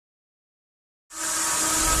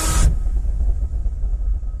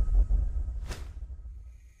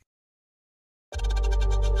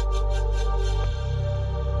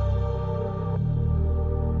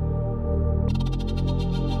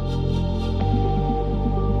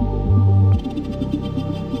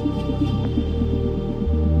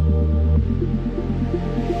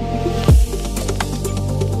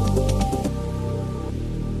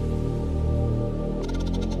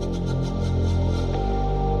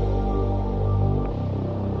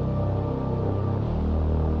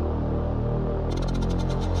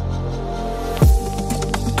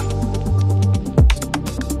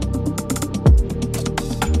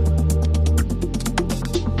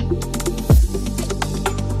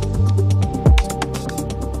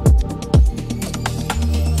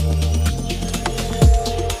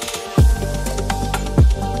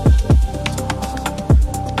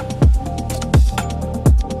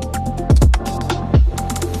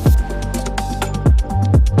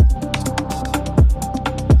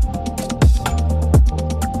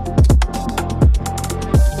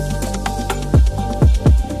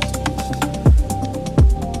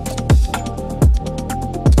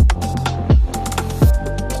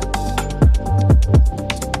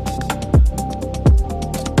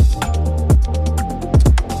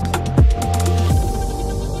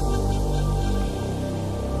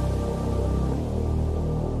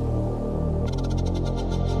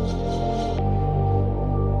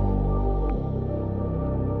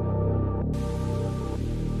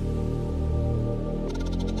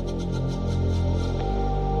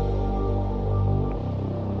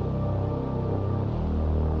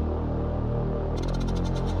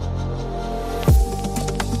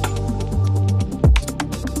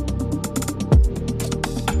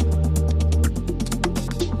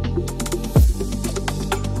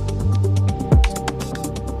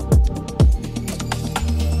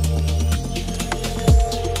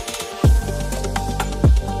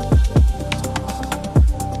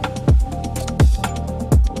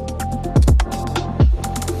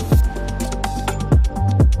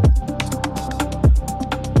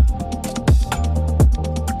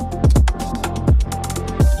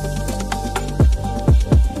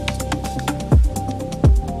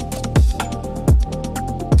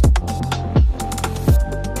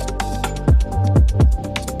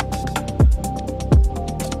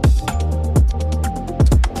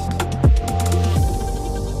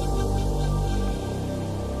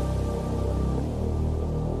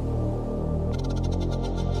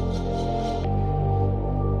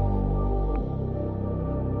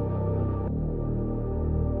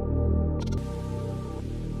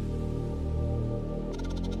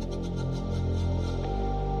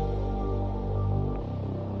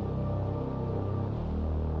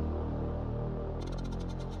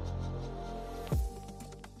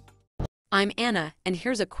I'm Anna, and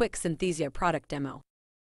here's a quick Synthesia product demo.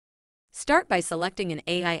 Start by selecting an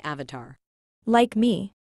AI avatar. Like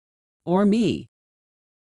me. Or me.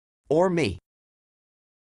 Or me.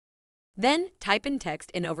 Then type in text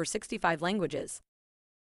in over 65 languages.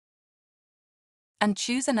 And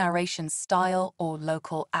choose a narration style or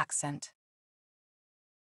local accent.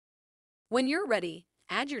 When you're ready,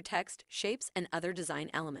 add your text, shapes, and other design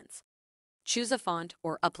elements. Choose a font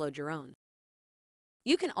or upload your own.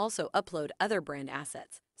 You can also upload other brand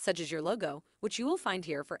assets, such as your logo, which you will find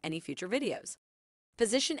here for any future videos.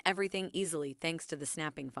 Position everything easily thanks to the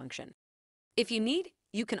snapping function. If you need,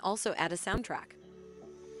 you can also add a soundtrack.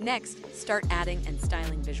 Next, start adding and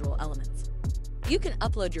styling visual elements. You can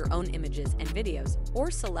upload your own images and videos or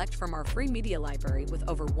select from our free media library with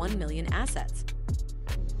over 1 million assets.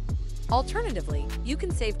 Alternatively, you can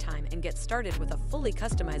save time and get started with a fully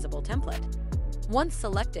customizable template. Once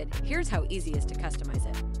selected, here's how easy it is to customize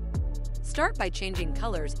it. Start by changing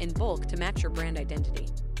colors in bulk to match your brand identity.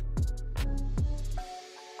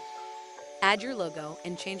 Add your logo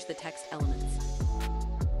and change the text elements.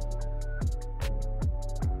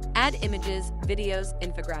 Add images, videos,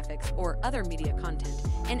 infographics, or other media content,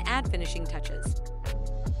 and add finishing touches.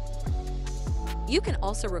 You can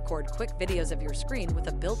also record quick videos of your screen with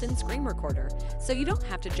a built-in screen recorder, so you don't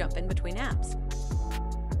have to jump in between apps.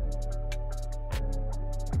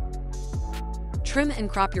 Trim and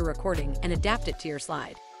crop your recording and adapt it to your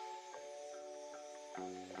slide.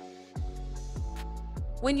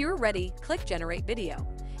 When you're ready, click Generate Video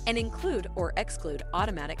and include or exclude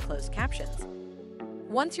automatic closed captions.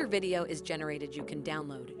 Once your video is generated, you can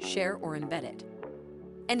download, share, or embed it.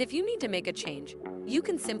 And if you need to make a change, you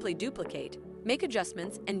can simply duplicate, make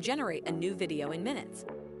adjustments, and generate a new video in minutes.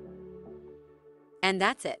 And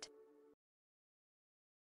that's it.